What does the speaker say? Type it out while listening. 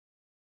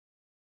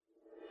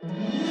The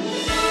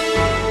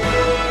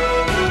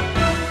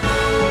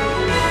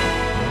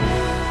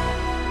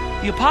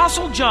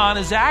Apostle John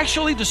is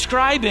actually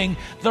describing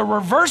the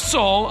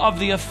reversal of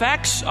the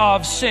effects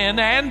of sin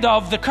and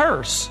of the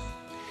curse.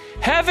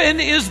 Heaven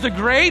is the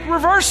great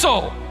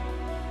reversal.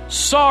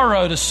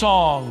 Sorrow to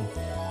song.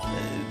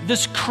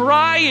 This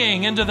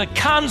crying into the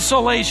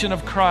consolation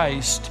of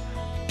Christ.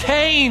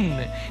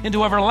 Pain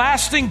into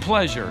everlasting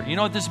pleasure. You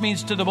know what this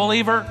means to the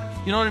believer?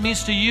 You know what it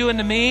means to you and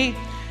to me?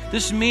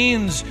 This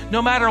means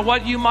no matter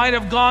what you might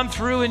have gone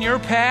through in your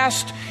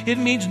past, it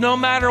means no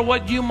matter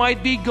what you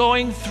might be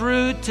going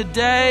through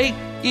today,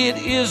 it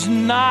is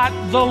not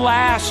the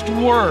last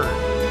word.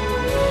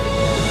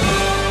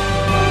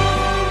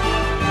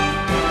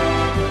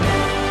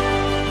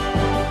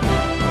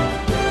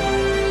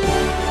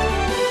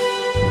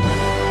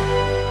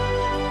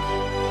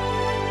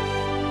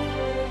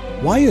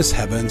 Why is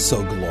heaven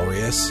so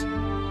glorious?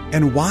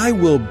 And why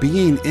will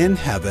being in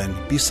heaven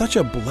be such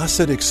a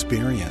blessed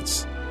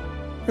experience?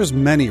 There's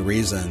many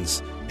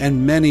reasons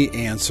and many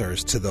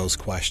answers to those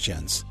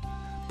questions.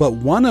 But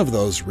one of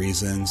those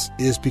reasons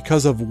is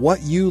because of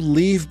what you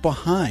leave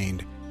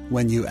behind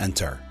when you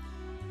enter.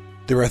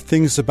 There are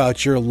things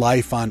about your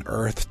life on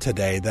earth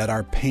today that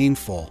are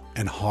painful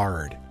and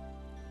hard.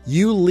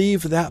 You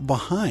leave that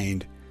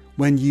behind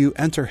when you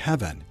enter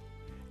heaven,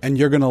 and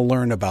you're going to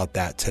learn about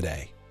that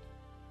today.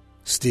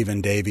 Stephen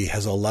Davey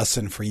has a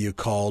lesson for you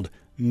called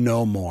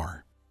No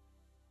More.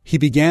 He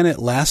began it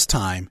last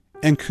time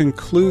and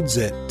concludes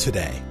it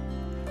today.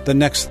 The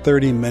next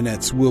 30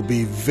 minutes will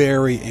be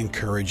very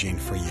encouraging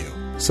for you,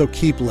 so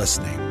keep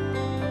listening.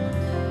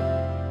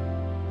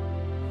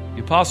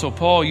 The Apostle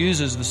Paul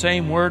uses the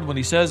same word when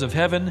he says of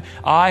heaven,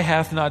 eye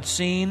hath not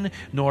seen,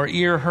 nor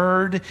ear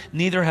heard,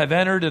 neither have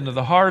entered into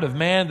the heart of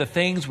man the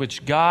things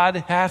which God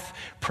hath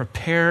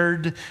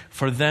prepared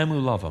for them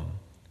who love him.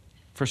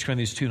 1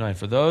 Corinthians 2:9,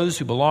 for those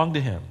who belong to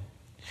him.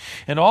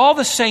 And all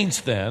the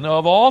saints then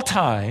of all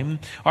time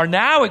are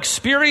now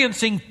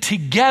experiencing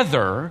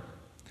together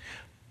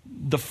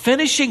the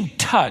finishing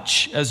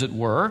touch, as it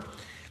were,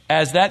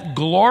 as that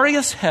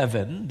glorious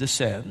heaven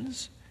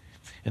descends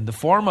in the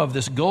form of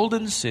this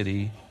golden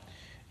city,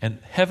 and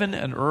heaven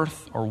and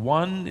earth are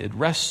one. It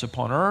rests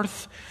upon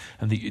earth,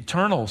 and the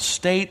eternal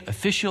state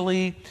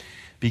officially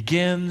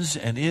begins,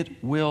 and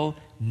it will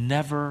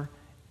never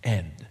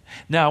end.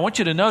 Now, I want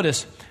you to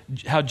notice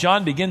how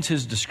John begins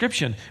his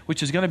description,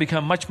 which is going to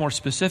become much more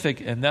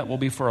specific, and that will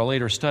be for a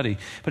later study.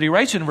 But he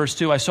writes in verse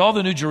 2, I saw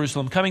the new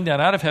Jerusalem coming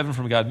down out of heaven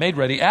from God, made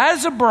ready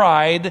as a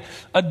bride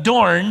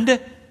adorned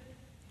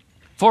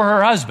for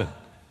her husband.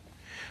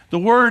 The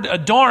word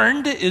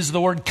adorned is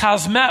the word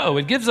cosmeo.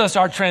 It gives us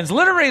our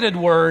transliterated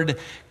word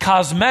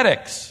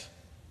cosmetics.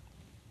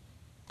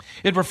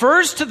 It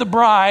refers to the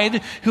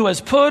bride who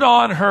has put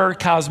on her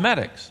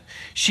cosmetics.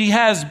 She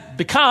has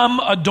become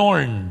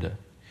adorned.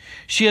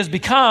 She has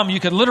become, you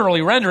could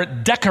literally render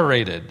it,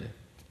 decorated.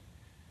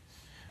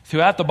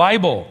 Throughout the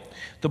Bible,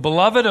 the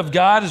beloved of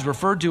God is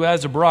referred to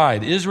as a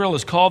bride. Israel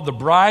is called the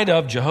bride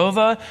of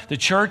Jehovah. The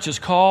church is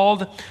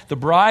called the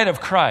bride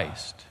of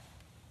Christ.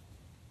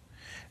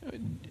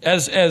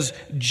 As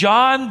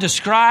John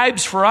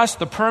describes for us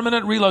the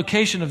permanent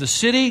relocation of the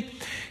city,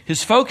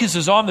 his focus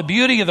is on the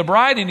beauty of the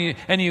bride,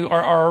 and you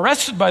are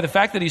arrested by the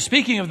fact that he's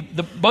speaking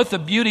of both the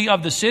beauty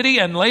of the city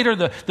and later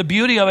the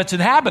beauty of its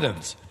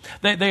inhabitants.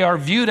 They are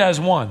viewed as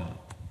one.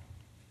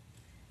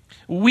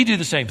 We do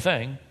the same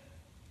thing.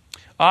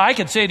 I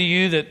could say to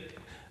you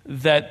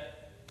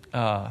that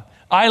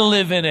I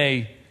live in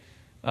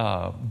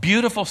a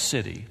beautiful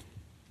city,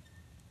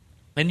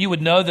 and you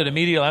would know that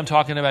immediately I'm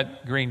talking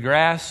about green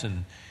grass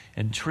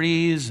and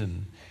trees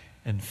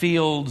and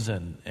fields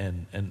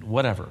and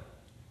whatever.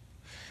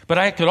 But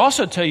I could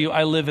also tell you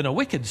I live in a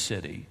wicked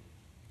city,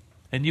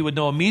 and you would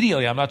know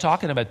immediately I'm not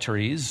talking about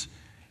trees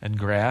and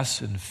grass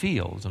and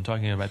fields. I'm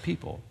talking about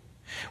people.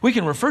 We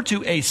can refer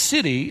to a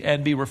city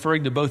and be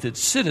referring to both its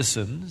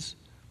citizens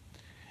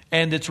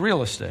and its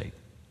real estate.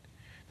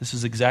 This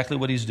is exactly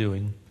what he's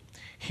doing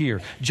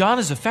here. John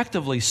is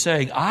effectively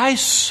saying, I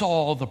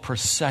saw the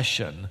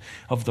procession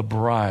of the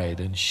bride,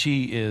 and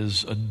she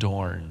is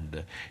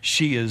adorned.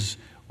 She is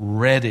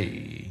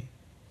ready.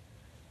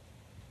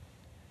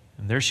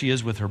 And there she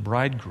is with her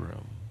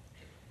bridegroom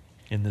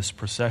in this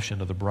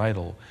procession of the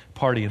bridal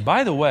party. And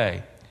by the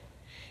way,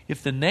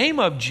 if the name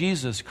of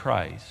Jesus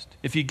Christ,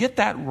 if you get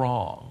that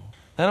wrong,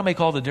 that'll make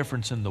all the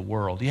difference in the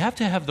world. You have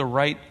to have the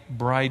right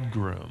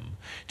bridegroom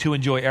to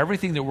enjoy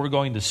everything that we're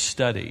going to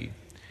study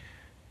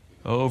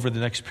over the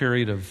next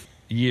period of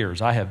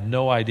years. I have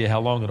no idea how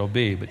long it'll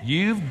be, but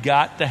you've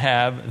got to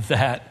have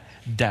that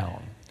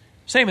down.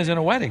 Same as in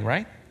a wedding,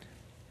 right?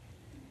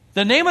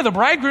 The name of the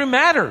bridegroom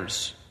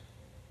matters.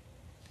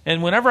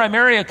 And whenever I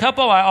marry a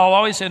couple, I'll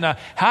always say, now,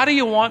 how do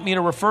you want me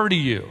to refer to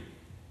you?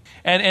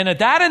 And at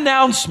that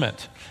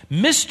announcement,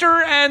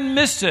 Mr. and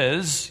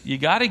Mrs., you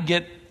got to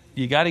get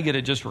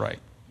it just right.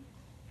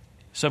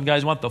 Some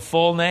guys want the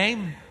full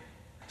name.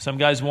 Some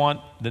guys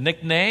want the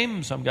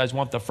nickname. Some guys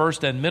want the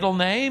first and middle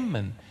name.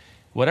 And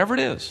whatever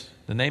it is,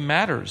 the name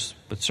matters,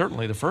 but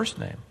certainly the first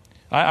name.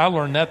 I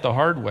learned that the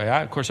hard way.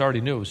 Of course, I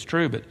already knew it was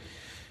true, but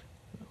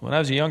when I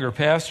was a younger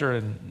pastor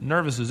and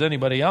nervous as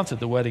anybody else at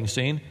the wedding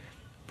scene,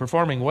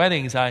 performing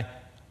weddings, I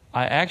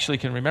actually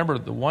can remember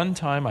the one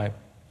time I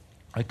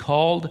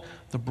called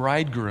the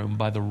bridegroom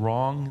by the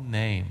wrong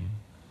name.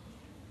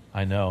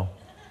 I know.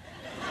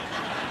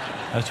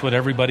 That's what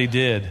everybody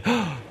did.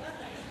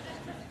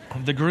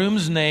 The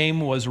groom's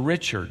name was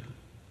Richard.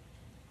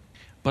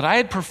 But I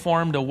had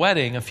performed a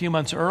wedding a few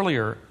months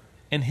earlier,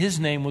 and his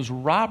name was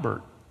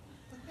Robert.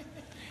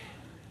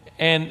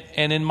 And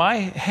in my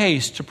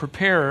haste to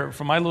prepare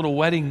for my little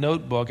wedding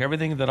notebook,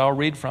 everything that I'll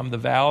read from, the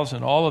vows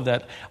and all of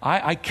that,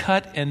 I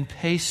cut and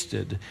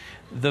pasted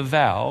the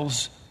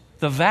vows,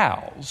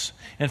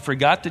 and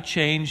forgot to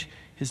change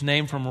his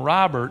name from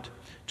Robert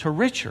to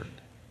Richard.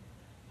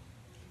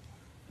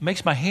 It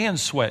makes my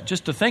hands sweat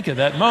just to think of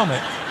that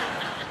moment.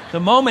 The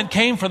moment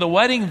came for the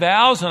wedding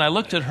vows, and I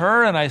looked at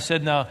her and I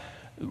said, now,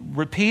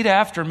 repeat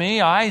after me.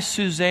 I,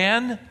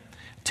 Suzanne,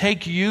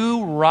 take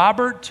you,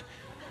 Robert,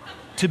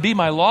 to be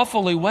my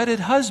lawfully wedded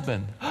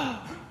husband.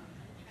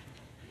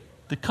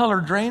 The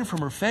color drained from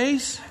her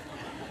face.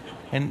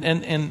 And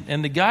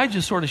the guy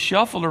just sort of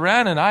shuffled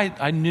around, and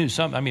I knew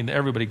something. I mean,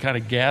 everybody kind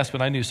of gasped,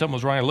 and I knew something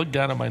was wrong. I looked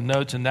down at my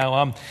notes, and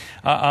now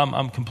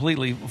I'm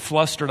completely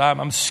flustered.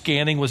 I'm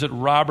scanning. Was it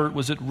Robert?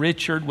 Was it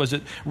Richard? Was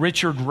it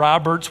Richard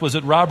Roberts? Was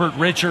it Robert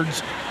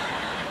Richards?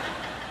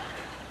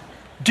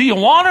 Do you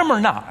want him or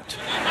not?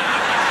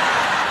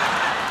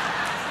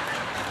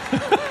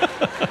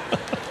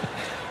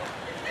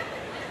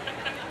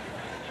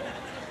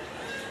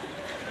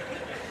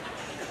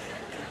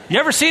 You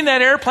ever seen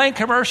that airplane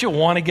commercial,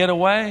 Want to Get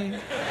Away?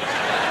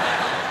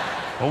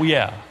 Oh,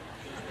 yeah.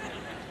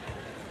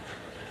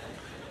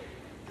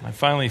 I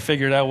finally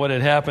figured out what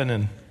had happened,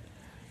 and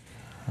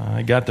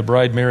I got the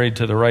bride married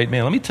to the right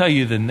man. Let me tell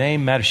you, the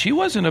name matters. She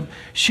wasn't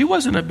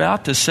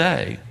about to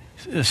say,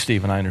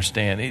 Stephen, I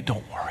understand. Hey,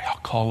 don't worry, I'll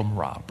call him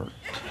Robert.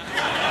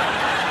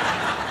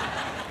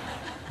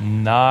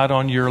 Not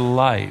on your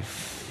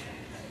life.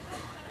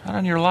 Not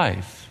on your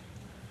life.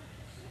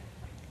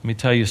 Let me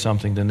tell you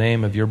something. The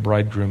name of your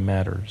bridegroom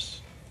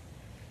matters.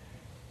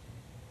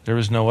 There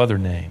is no other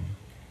name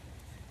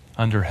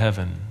under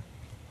heaven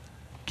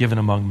given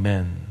among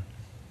men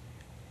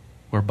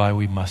whereby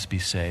we must be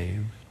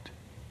saved.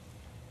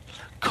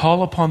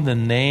 Call upon the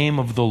name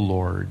of the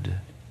Lord,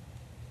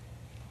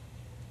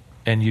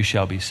 and you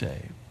shall be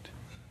saved.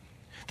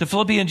 The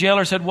Philippian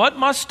jailer said, what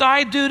must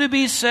I do to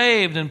be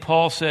saved? And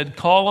Paul said,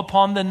 call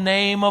upon the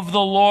name of the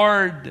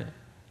Lord.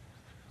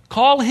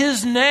 Call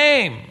his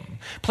name.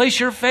 Place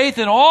your faith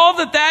in all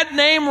that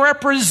name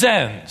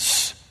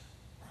represents,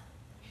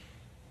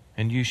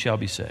 and you shall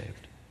be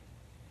saved.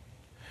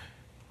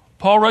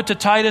 Paul wrote to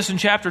Titus in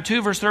chapter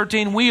 2, verse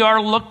 13, we are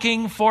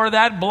looking for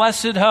that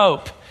blessed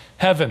hope,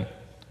 heaven.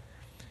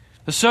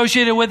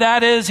 Associated with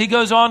that is, he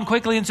goes on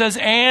quickly and says,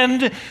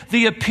 and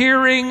the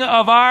appearing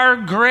of our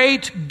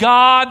great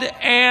God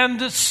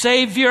and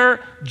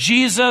Savior,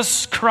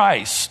 Jesus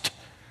Christ.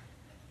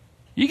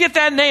 You get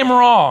that name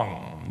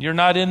wrong, you're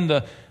not in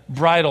the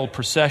bridal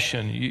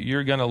procession.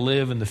 You're going to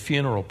live in the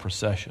funeral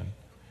procession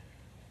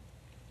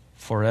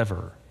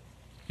forever.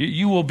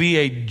 You will be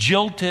a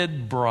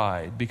jilted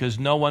bride because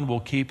no one will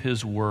keep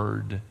his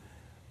word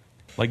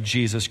like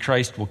Jesus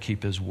Christ will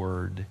keep his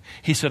word.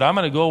 He said, I'm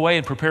going to go away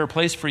and prepare a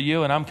place for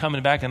you, and I'm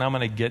coming back and I'm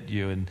going to get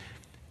you. And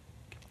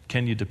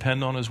can you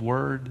depend on his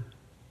word?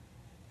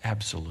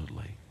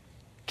 Absolutely.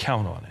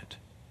 Count on it.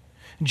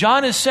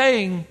 John is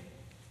saying,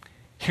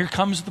 here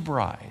comes the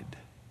bride,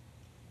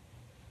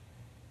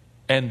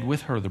 and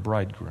with her the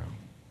bridegroom.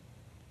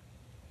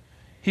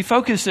 He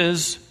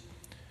focuses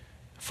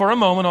for a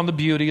moment on the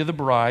beauty of the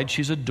bride.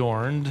 She's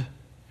adorned.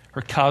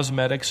 Her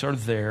cosmetics are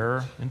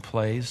there in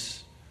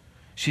place.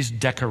 She's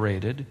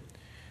decorated.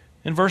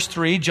 In verse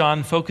 3,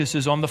 John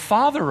focuses on the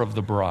father of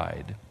the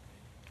bride.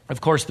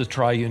 Of course, the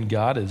triune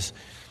God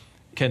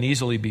can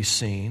easily be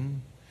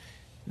seen.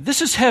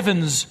 This is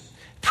heaven's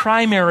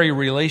primary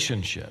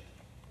relationship.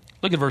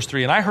 Look at verse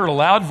 3. And I heard a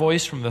loud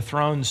voice from the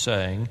throne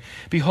saying,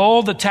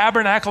 behold, the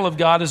tabernacle of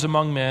God is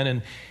among men,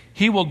 and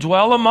he will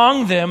dwell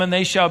among them, and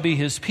they shall be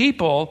his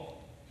people,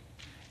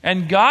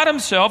 and God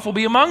himself will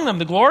be among them.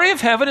 The glory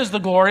of heaven is the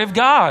glory of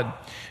God.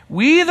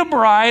 We, the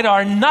bride,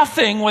 are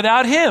nothing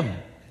without him.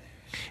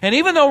 And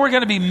even though we're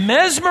going to be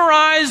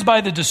mesmerized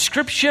by the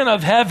description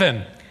of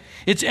heaven,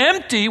 it's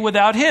empty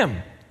without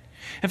him.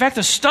 In fact,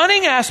 the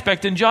stunning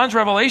aspect in John's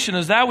revelation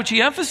is that which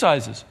he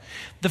emphasizes.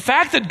 The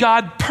fact that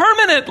God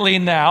permanently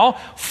now,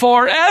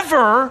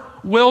 forever,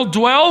 will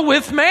dwell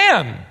with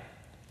man,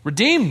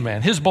 redeemed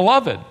man, his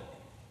beloved.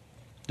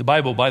 The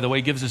Bible, by the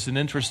way, gives us an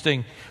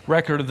interesting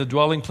record of the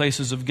dwelling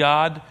places of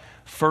God.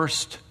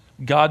 First,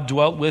 God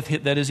dwelt with,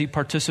 that is, he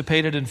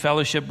participated in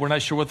fellowship. We're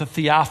not sure what the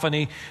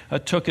theophany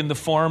took in the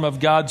form of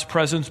God's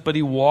presence, but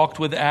he walked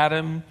with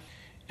Adam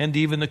and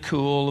even the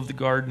cool of the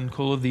garden,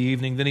 cool of the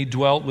evening. Then he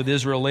dwelt with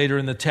Israel later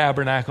in the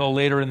tabernacle,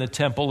 later in the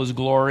temple, his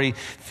glory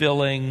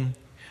filling.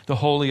 the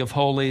Holy of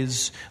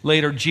Holies.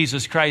 Later,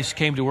 Jesus Christ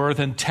came to earth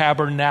and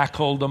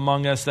tabernacled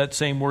among us. That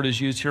same word is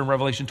used here in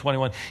Revelation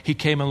 21. He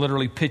came and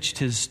literally pitched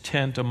his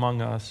tent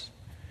among us.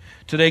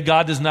 Today,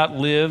 God does not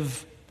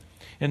live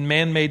in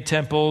man-made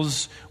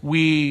temples.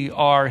 We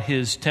are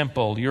his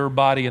temple, your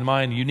body and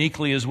mine,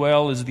 uniquely as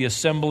well as the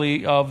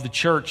assembly of the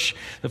church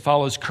that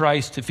follows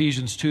Christ.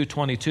 Ephesians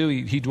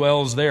 2:22, he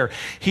dwells there.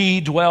 He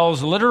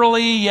dwells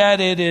literally,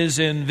 yet it is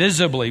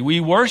invisibly.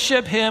 We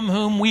worship him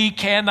whom we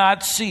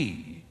cannot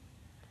see.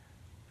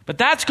 But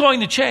that's going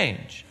to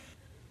change.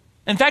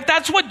 In fact,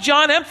 that's what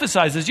John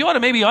emphasizes. You want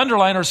to maybe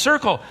underline or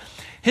circle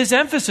his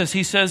emphasis.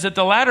 He says at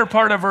the latter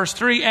part of verse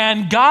 3,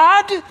 and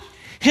God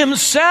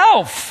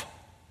himself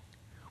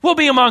will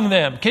be among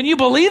them. Can you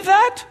believe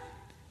that?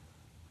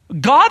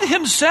 God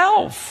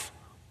himself.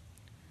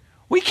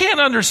 We can't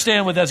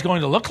understand what that's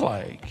going to look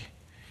like.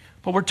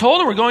 But we're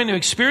told that we're going to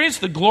experience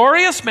the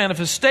glorious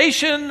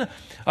manifestation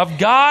of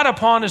God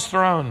upon his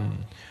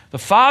throne. The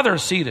Father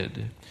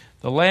seated.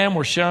 The Lamb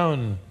we're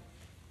shown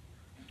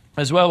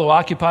as well, who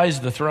occupies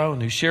the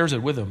throne, who shares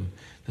it with him.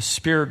 The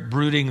Spirit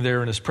brooding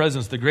there in his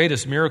presence. The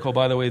greatest miracle,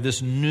 by the way,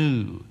 this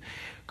new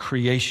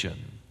creation.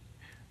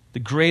 The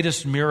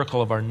greatest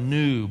miracle of our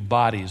new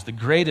bodies, the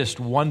greatest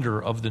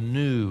wonder of the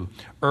new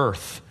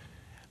earth,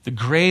 the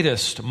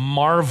greatest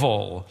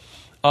marvel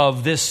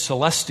of this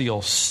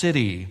celestial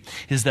city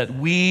is that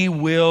we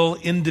will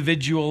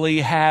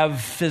individually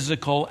have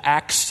physical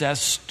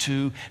access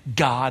to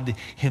God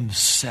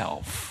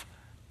himself.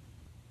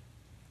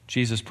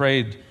 Jesus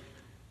prayed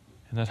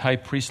in that high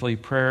priestly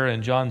prayer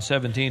in John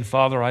 17,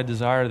 Father, I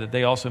desire that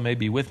they also may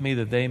be with me,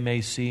 that they may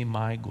see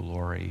my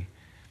glory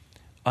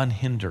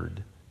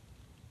unhindered,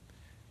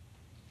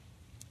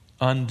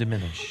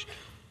 undiminished.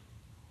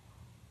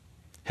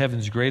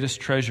 Heaven's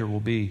greatest treasure will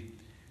be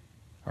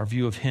our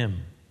view of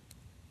him,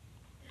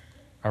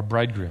 our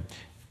bridegroom.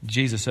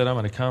 Jesus said, I'm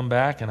going to come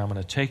back and I'm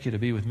going to take you to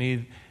be with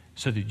me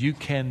so that you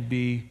can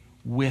be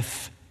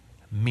with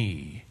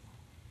me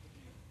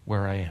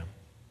where I am.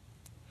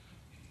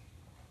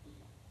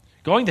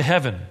 Going to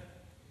heaven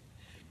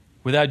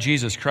without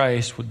Jesus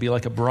Christ would be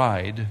like a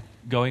bride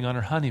going on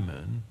her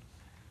honeymoon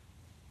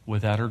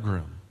without her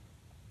groom.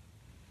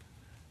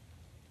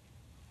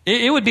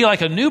 It would be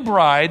like a new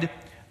bride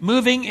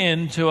moving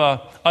into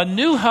a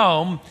new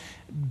home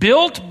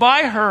built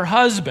by her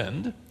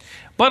husband,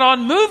 but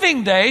on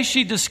moving day,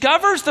 she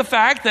discovers the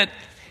fact that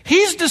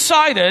he's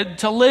decided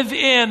to live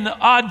in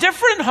a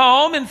different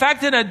home, in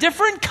fact, in a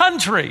different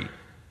country.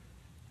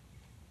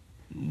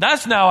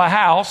 That's now a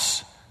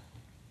house.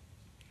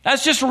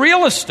 That's just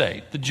real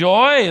estate. The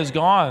joy is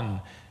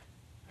gone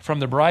from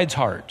the bride's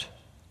heart.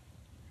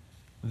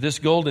 This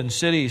golden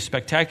city,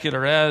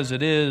 spectacular as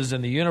it is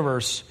in the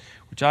universe,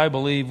 which I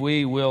believe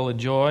we will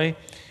enjoy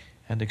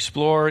and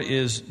explore,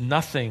 is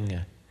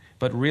nothing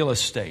but real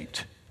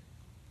estate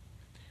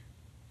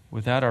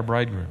without our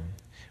bridegroom.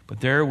 But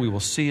there we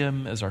will see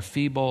him as our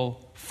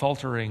feeble,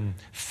 faltering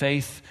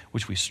faith,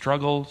 which we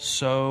struggle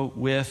so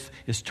with,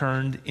 is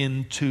turned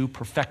into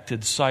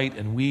perfected sight,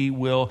 and we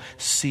will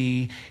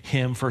see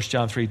him, 1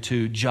 John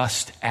 3:2,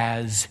 just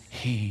as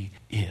he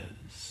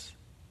is.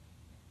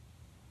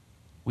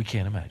 We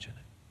can't imagine it.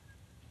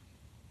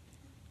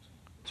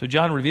 So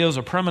John reveals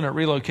a permanent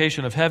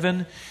relocation of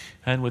heaven,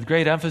 and with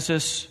great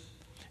emphasis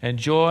and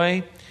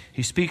joy,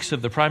 he speaks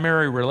of the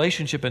primary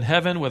relationship in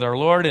heaven with our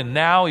Lord, and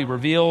now he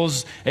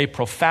reveals a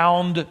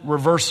profound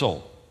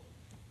reversal.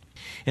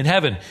 In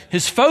heaven,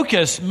 his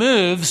focus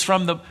moves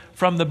from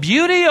the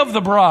beauty of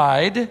the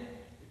bride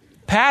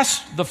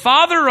past the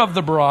father of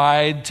the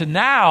bride to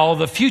now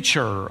the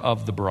future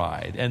of the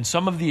bride and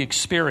some of the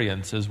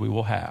experiences we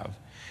will have.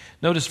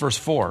 Notice verse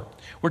 4.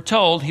 We're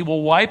told he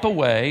will wipe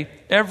away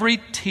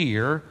every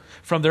tear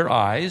from their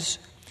eyes,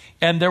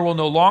 and there will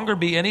no longer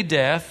be any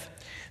death.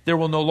 There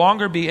will no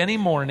longer be any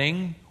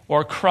mourning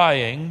or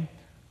crying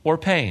or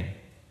pain.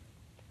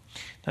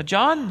 Now,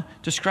 John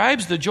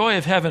describes the joy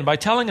of heaven by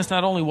telling us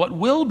not only what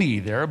will be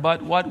there,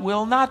 but what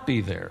will not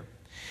be there.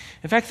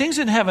 In fact, things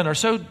in heaven are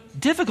so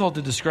difficult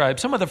to describe.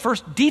 Some of the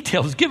first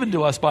details given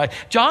to us by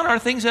John are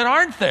things that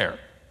aren't there.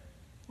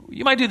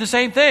 You might do the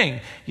same thing.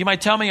 You might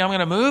tell me I'm going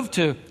to move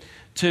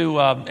to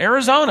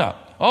Arizona.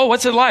 Oh,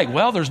 what's it like?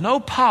 Well, there's no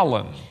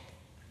pollen,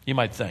 you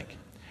might think.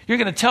 You're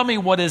going to tell me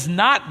what is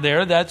not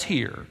there that's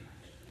here.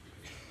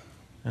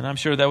 And I'm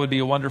sure that would be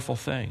a wonderful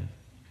thing.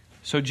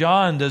 So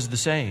John does the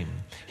same.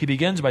 He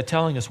begins by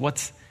telling us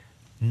what's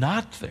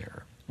not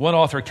there. One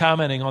author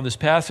commenting on this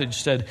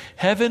passage said,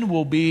 heaven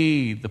will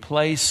be the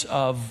place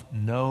of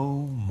no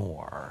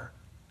more.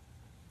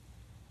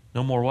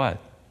 No more what?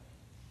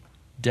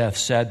 Death,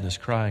 sadness,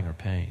 crying, or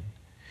pain.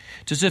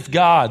 It's as if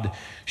God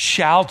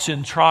shouts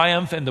in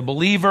triumph and the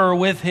believer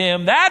with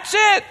him, that's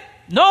it,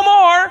 no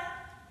more.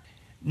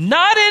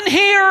 Not in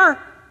here.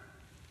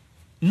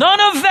 None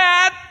of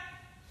that.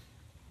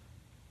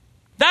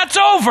 That's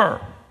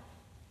over.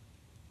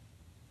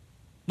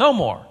 No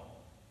more.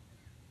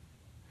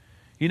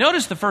 You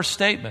notice the first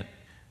statement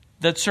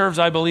that serves,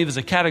 I believe, as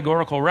a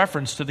categorical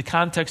reference to the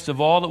context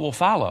of all that will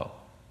follow.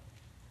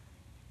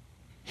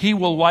 He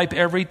will wipe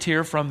every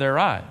tear from their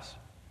eyes.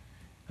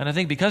 And I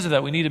think because of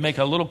that, we need to make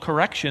a little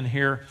correction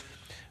here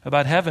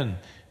about heaven.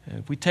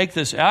 If we take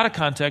this out of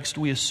context,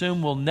 we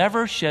assume we'll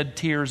never shed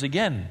tears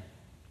again,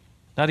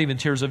 not even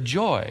tears of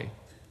joy.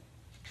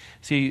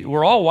 See,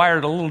 we're all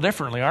wired a little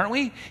differently, aren't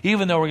we?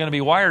 Even though we're going to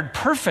be wired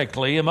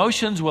perfectly,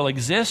 emotions will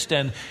exist.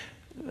 And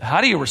how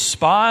do you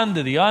respond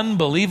to the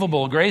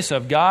unbelievable grace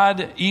of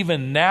God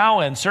even now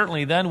and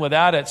certainly then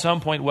without at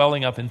some point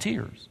welling up in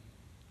tears?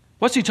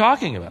 What's he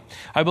talking about?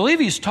 I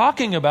believe he's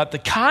talking about the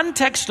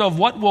context of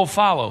what will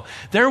follow.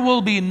 There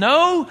will be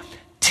no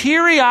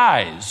teary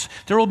eyes.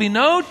 There will be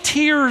no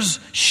tears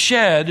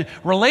shed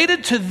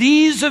related to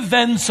these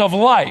events of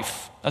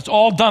life. That's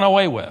all done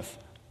away with.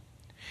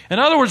 In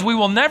other words, we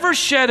will never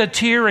shed a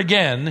tear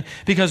again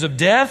because of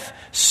death,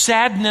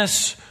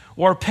 sadness,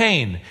 or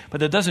pain. But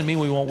that doesn't mean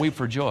we won't weep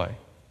for joy.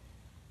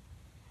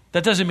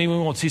 That doesn't mean we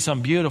won't see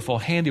some beautiful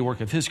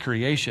handiwork of His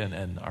creation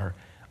and our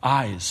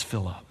eyes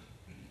fill up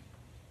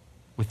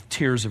with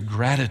tears of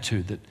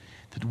gratitude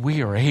that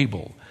we are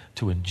able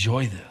to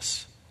enjoy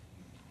this.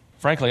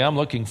 Frankly, I'm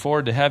looking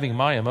forward to having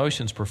my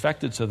emotions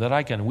perfected so that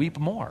I can weep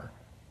more.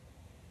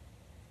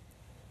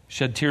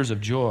 Shed tears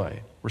of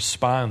joy,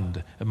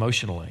 respond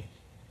emotionally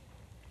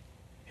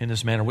in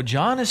this manner. What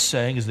John is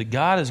saying is that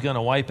God is going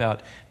to wipe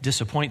out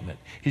disappointment.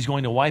 He's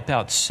going to wipe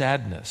out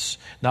sadness.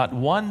 Not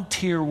one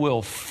tear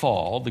will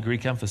fall. The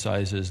Greek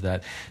emphasizes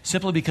that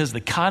simply because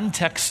the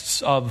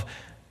contexts of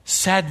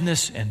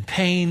sadness and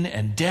pain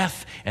and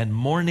death and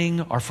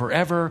mourning are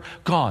forever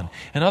gone.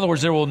 In other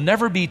words, there will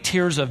never be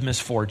tears of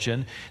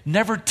misfortune,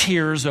 never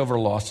tears over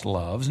lost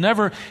loves,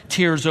 never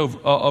tears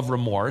of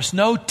remorse,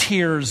 no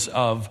tears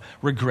of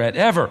regret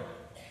ever.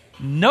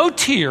 No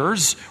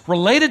tears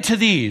related to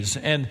these.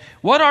 And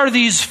what are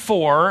these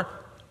for?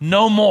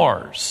 No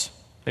mores.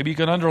 Maybe you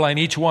can underline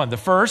each one. The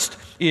first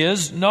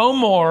is no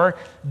more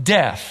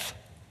death.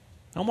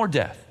 No more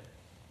death.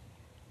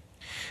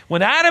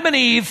 When Adam and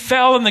Eve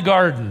fell in the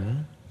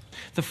garden,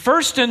 the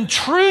first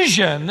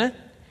intrusion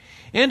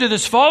into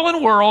this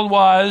fallen world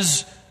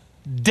was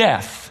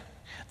death.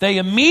 They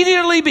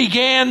immediately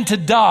began to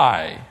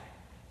die.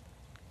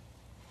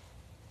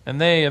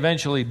 And they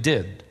eventually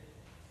did.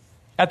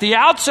 At the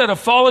outset of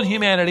fallen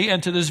humanity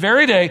and to this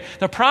very day,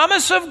 the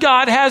promise of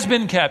God has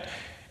been kept.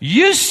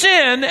 You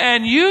sin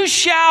and you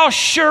shall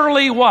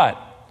surely what?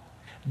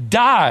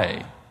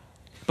 Die.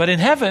 But in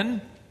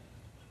heaven,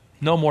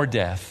 no more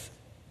death.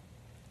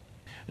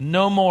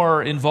 No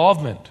more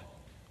involvement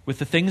with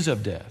the things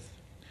of death.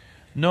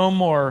 No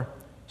more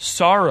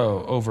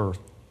sorrow over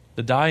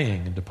the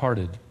dying and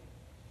departed.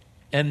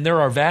 And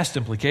there are vast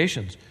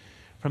implications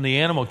from the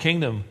animal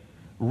kingdom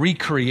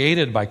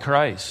recreated by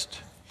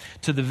Christ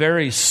to the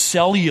very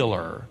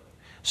cellular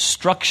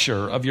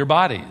structure of your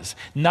bodies.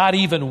 Not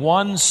even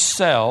one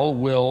cell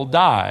will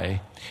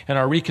die in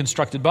our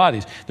reconstructed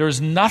bodies. There is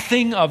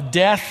nothing of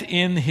death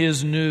in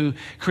His new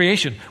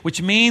creation,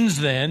 which means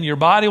then your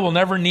body will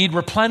never need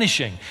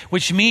replenishing,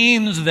 which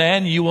means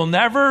then you will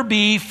never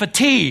be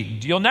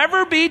fatigued. You'll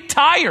never be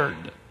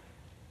tired.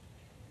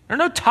 There are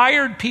no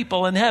tired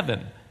people in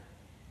heaven.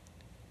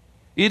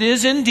 It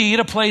is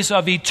indeed a place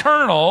of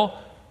eternal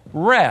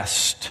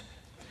rest.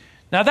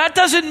 Now, that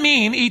doesn't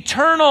mean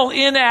eternal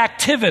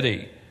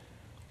inactivity.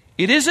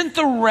 It isn't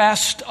the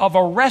rest of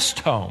a rest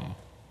home.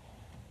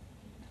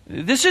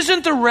 This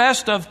isn't the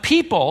rest of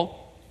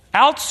people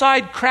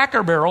outside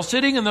Cracker Barrel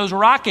sitting in those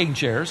rocking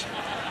chairs.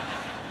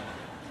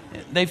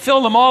 They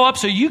fill them all up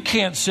so you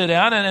can't sit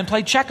down and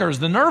play checkers,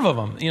 the nerve of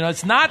them. You know,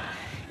 it's not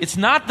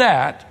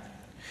that.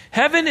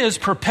 Heaven is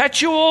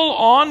perpetual,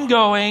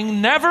 ongoing,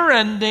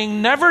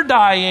 never-ending, never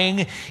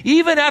dying,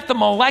 even at the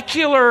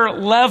molecular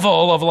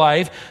level of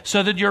life,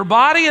 so that your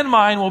body and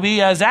mind will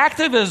be as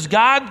active as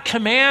God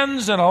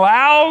commands and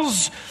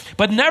allows,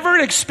 but never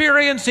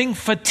experiencing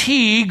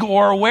fatigue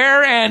or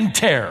wear and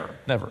tear.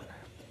 Never.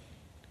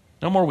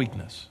 No more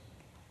weakness.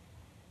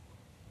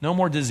 No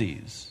more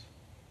disease.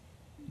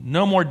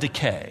 No more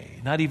decay.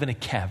 Not even a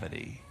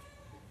cavity.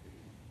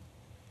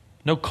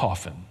 No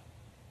coffin.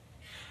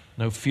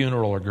 No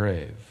funeral or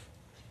grave.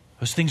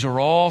 Those things are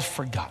all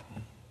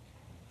forgotten.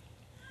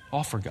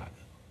 All forgotten.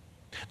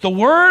 The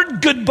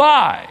word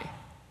goodbye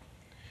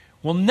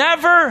will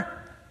never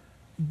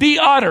be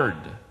uttered.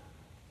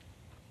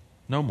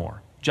 No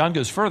more. John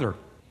goes further.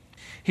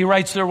 He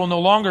writes, there will no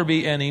longer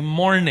be any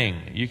mourning.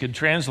 You could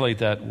translate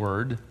that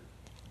word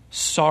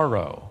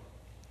sorrow.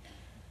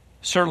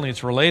 Certainly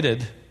it's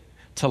related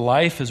to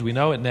life as we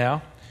know it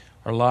now.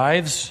 Our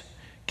lives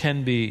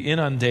can be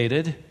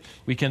inundated.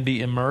 We can be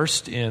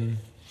immersed in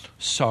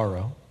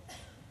sorrow.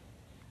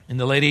 In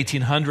the late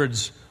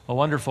 1800s, a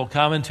wonderful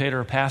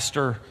commentator,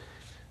 pastor,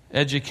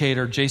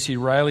 educator, J.C.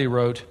 Riley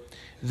wrote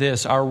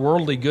this: our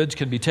worldly goods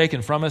can be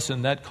taken from us,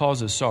 and that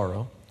causes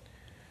sorrow.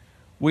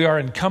 We are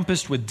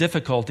encompassed with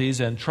difficulties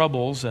and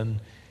troubles,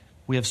 and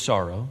we have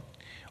sorrow.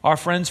 Our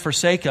friends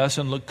forsake us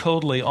and look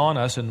coldly on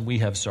us, and we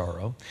have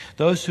sorrow.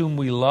 Those whom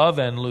we love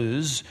and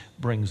lose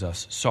brings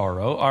us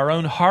sorrow. Our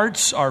own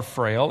hearts are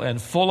frail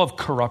and full of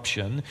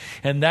corruption,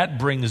 and that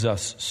brings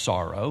us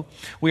sorrow.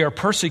 We are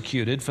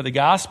persecuted for the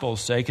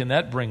gospel's sake, and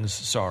that brings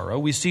sorrow.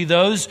 We see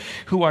those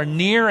who are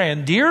near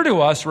and dear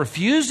to us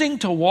refusing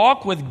to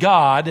walk with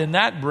God, and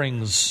that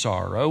brings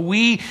sorrow.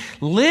 We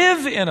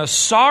live in a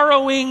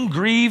sorrowing,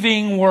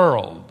 grieving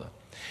world.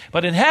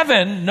 But in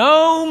heaven,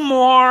 no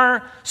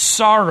more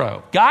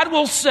sorrow. God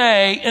will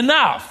say,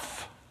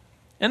 enough,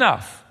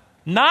 enough.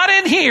 Not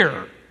in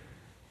here.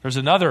 There's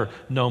another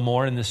no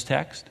more in this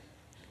text.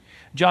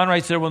 John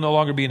writes there will no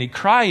longer be any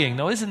crying.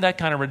 Now, isn't that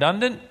kind of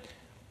redundant?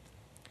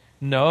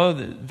 No,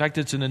 in fact,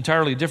 it's an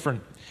entirely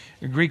different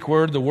Greek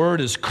word. The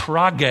word is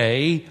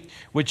krage,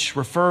 which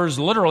refers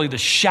literally to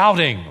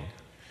shouting,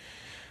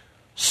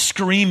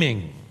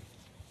 screaming.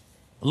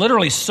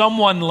 Literally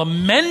someone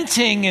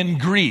lamenting in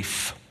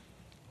grief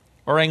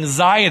or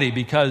anxiety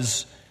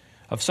because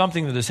of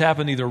something that has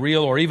happened, either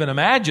real or even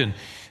imagined.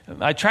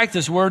 I tracked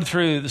this word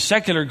through the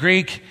secular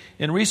Greek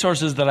in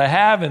resources that I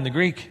have in the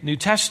Greek New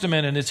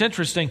Testament, and it's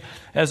interesting,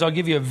 as I'll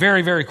give you a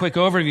very, very quick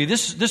overview.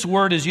 This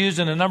word is used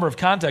in a number of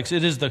contexts.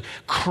 It is the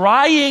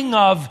crying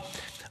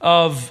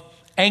of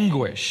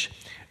anguish.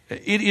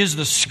 It is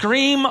the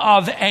scream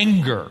of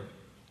anger.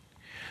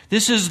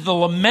 This is the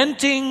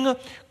lamenting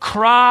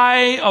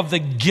cry of the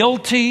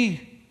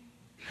guilty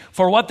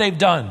for what they've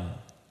done.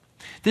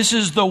 This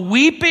is the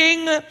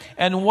weeping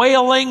and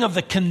wailing of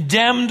the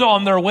condemned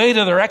on their way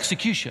to their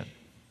execution.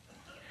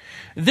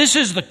 This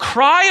is the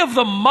cry of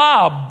the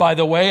mob, by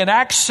the way, in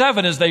Acts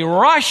 7 as they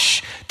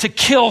rush to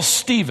kill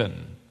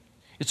Stephen.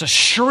 It's a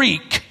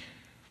shriek.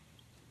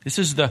 This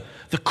is the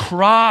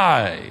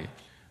cry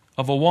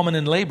of a woman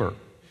in labor.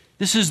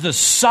 This is the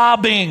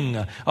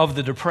sobbing of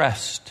the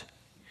depressed.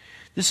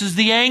 This is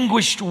the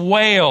anguished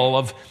wail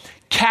of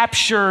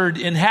captured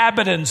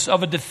inhabitants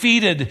of a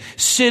defeated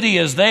city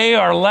as they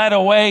are led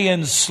away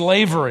in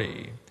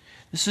slavery.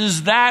 This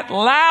is that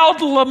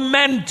loud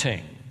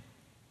lamenting.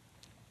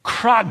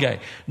 Krage.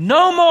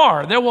 No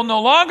more. There will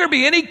no longer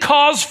be any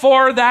cause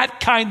for that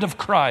kind of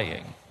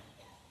crying.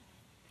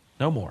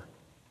 No more.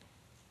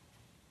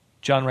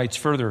 John writes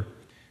further,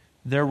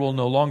 there will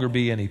no longer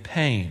be any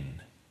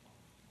pain.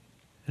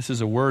 This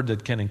is a word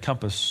that can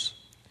encompass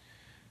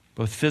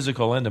both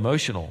physical and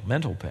emotional,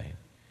 mental pain.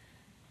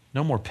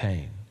 No more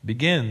pain.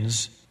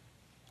 Begins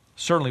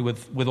certainly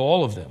with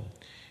all of them.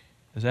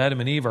 As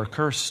Adam and Eve are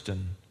cursed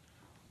and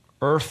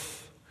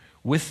earth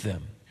with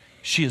them,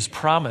 she is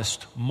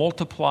promised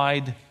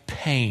multiplied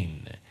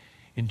pain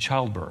in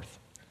childbirth.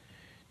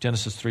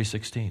 Genesis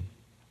 3:16.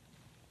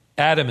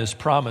 Adam is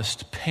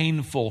promised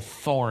painful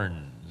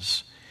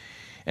thorns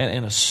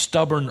and a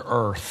stubborn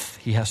earth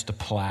he has to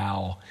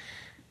plow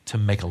to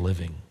make a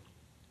living.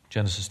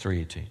 Genesis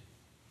 3:18.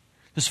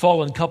 This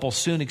fallen couple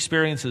soon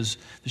experiences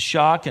the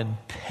shock and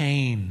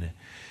pain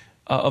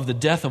of the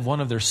death of one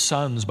of their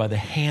sons by the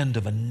hand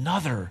of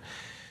another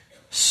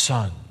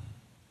son.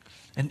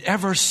 And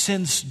ever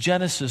since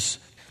Genesis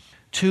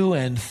 2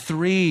 and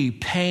 3,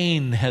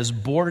 pain has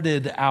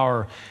boarded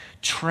our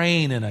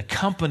train and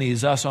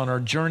accompanies us on our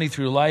journey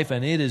through life,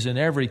 and it is in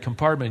every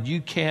compartment. You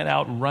can't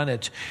outrun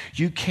it.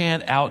 You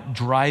can't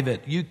outdrive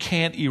it. You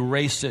can't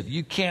erase it.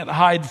 You can't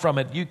hide from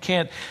it. You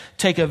can't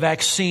take a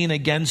vaccine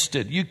against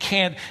it. You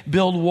can't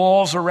build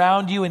walls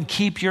around you and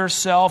keep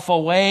yourself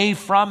away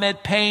from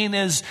it. Pain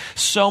is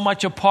so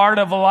much a part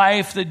of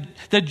life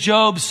that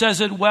Job says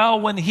it well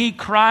when he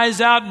cries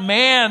out,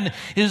 man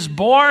is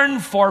born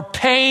for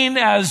pain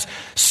as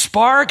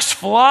sparks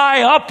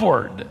fly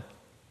upward.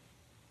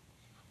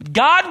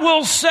 God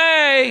will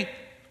say,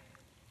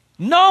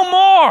 no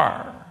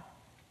more.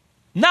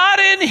 Not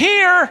in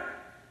here.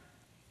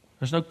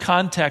 There's no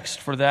context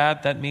for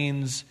that. That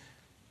means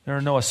there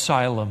are no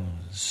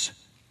asylums.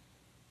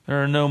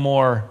 There are no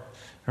more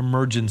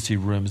emergency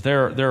rooms.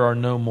 There are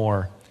no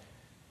more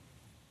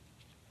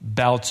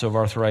bouts of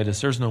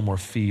arthritis. There's no more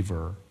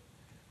fever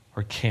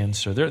or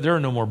cancer. There are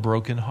no more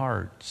broken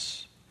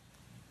hearts.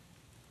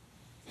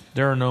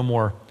 There are no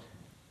more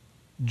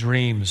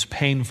dreams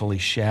painfully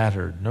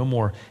shattered. No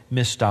more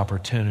missed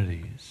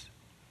opportunities.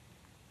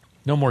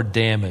 No more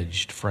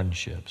damaged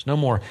friendships. No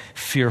more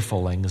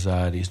fearful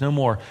anxieties. No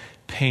more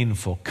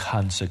painful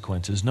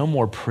consequences. No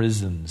more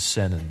prison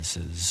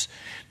sentences.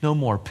 No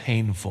more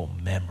painful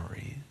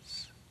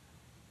memories.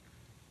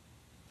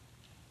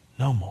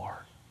 No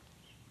more.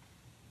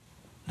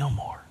 No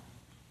more.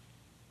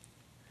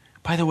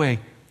 By the way,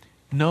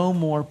 no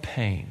more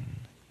pain.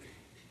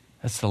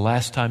 That's the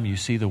last time you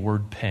see the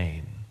word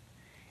pain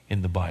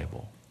in the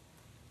Bible.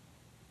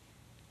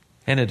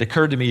 And it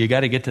occurred to me, you got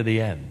to get to the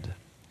end.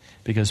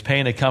 Because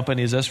pain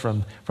accompanies us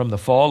from the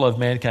fall of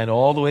mankind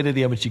all the way to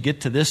the end. But you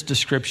get to this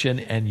description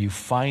and you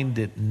find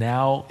it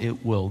now,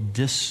 it will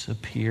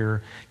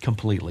disappear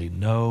completely.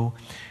 No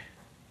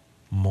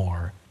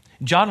more.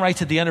 John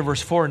writes at the end of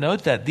verse 4,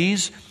 note that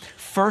these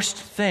first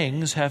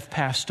things have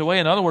passed away.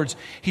 In other words,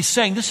 he's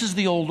saying this is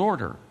the old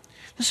order.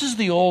 This is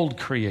the old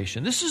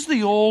creation. This is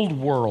the old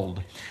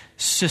world.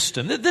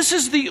 system. This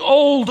is the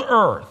old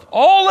earth.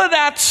 All of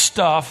that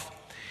stuff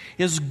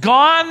is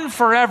gone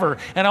forever.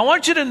 And I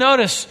want you to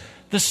notice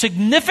the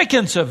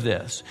significance of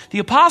this. The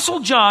Apostle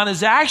John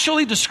is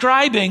actually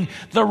describing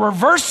the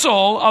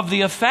reversal of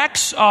the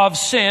effects of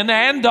sin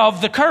and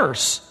of the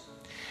curse.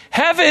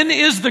 Heaven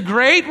is the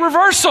great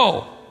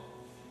reversal.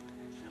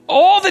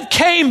 All that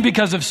came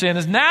because of sin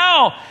is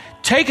now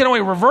taken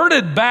away,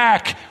 reverted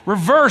back,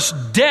 reversed,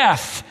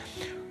 death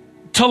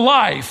to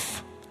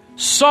life,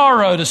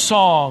 sorrow to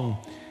song,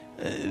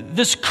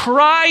 this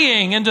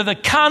crying into the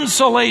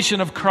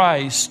consolation of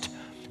Christ,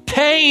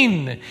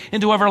 pain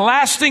into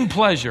everlasting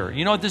pleasure.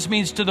 You know what this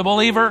means to the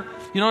believer?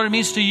 You know what it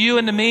means to you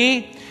and to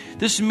me?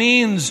 This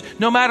means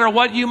no matter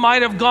what you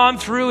might have gone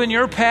through in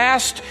your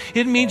past,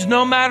 it means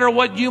no matter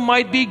what you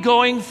might be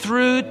going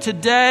through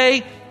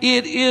today,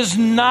 it is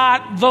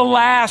not the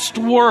last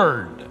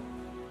word.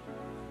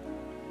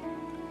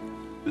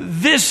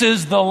 This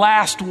is the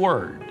last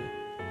word.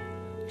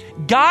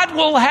 God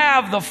will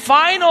have the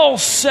final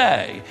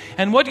say.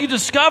 And what you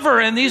discover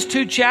in these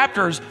 2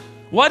 chapters,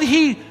 what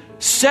he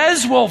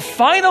says will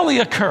finally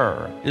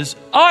occur is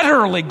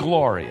utterly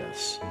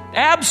glorious,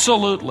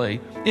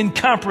 absolutely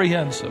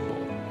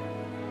incomprehensible.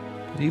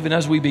 But even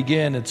as we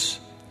begin, it's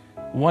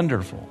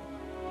wonderful.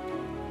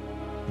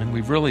 And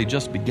we've really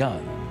just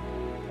begun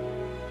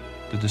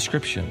the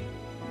description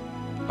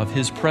of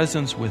his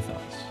presence with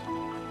us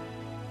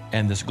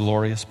and this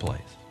glorious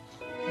place.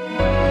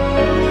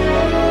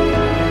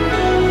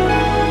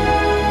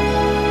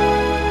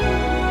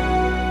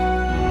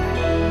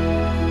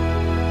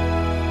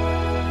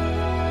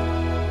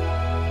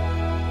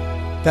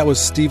 That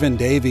was Stephen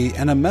Davey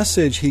and a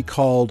message he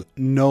called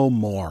No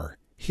More,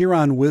 here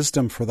on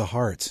Wisdom for the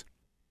Heart.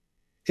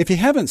 If you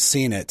haven't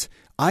seen it,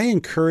 I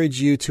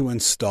encourage you to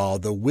install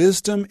the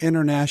Wisdom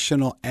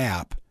International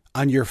app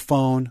on your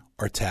phone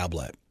or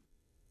tablet.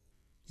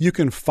 You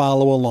can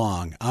follow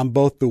along on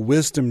both the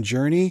Wisdom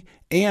Journey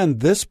and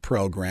this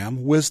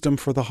program, Wisdom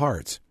for the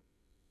Heart.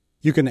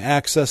 You can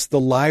access the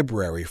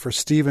library for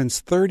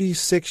Stephen's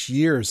 36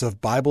 years of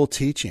Bible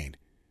teaching.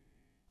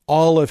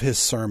 All of his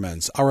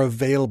sermons are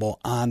available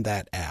on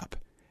that app,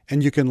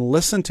 and you can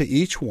listen to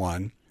each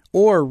one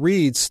or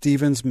read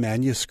Stephen's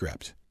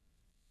manuscript.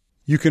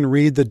 You can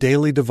read the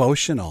daily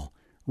devotional,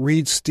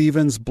 read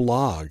Stephen's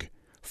blog,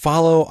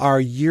 follow our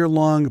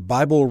year-long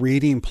Bible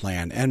reading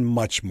plan, and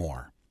much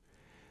more.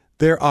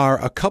 There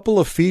are a couple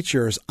of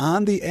features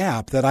on the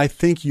app that I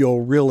think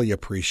you'll really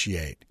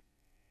appreciate.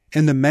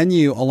 In the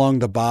menu along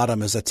the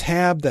bottom is a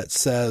tab that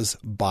says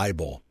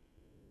Bible.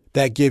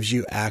 That gives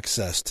you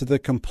access to the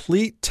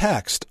complete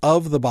text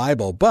of the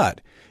Bible. But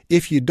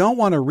if you don't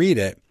want to read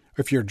it,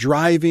 or if you're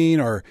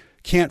driving or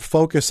can't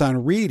focus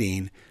on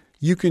reading,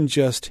 you can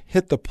just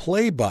hit the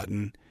play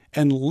button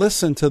and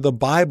listen to the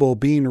Bible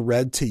being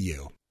read to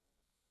you.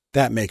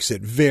 That makes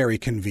it very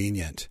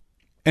convenient.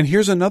 And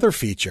here's another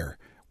feature.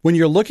 When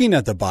you're looking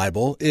at the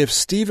Bible, if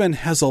Stephen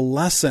has a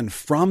lesson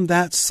from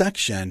that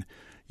section,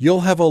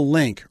 you'll have a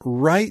link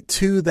right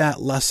to that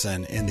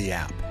lesson in the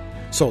app.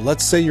 So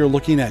let's say you're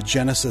looking at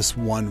Genesis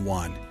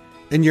 1:1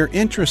 and you're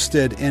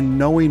interested in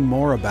knowing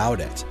more about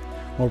it.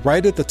 Well,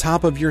 right at the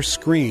top of your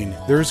screen,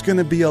 there's going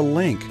to be a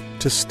link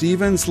to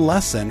Stephen's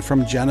lesson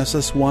from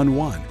Genesis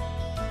 1:1.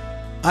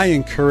 I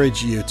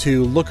encourage you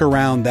to look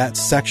around that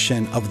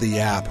section of the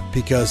app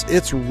because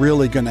it's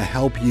really going to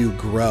help you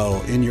grow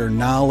in your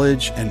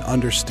knowledge and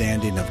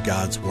understanding of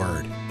God's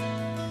Word.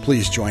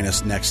 Please join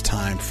us next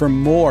time for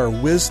more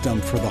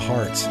Wisdom for the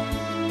Heart.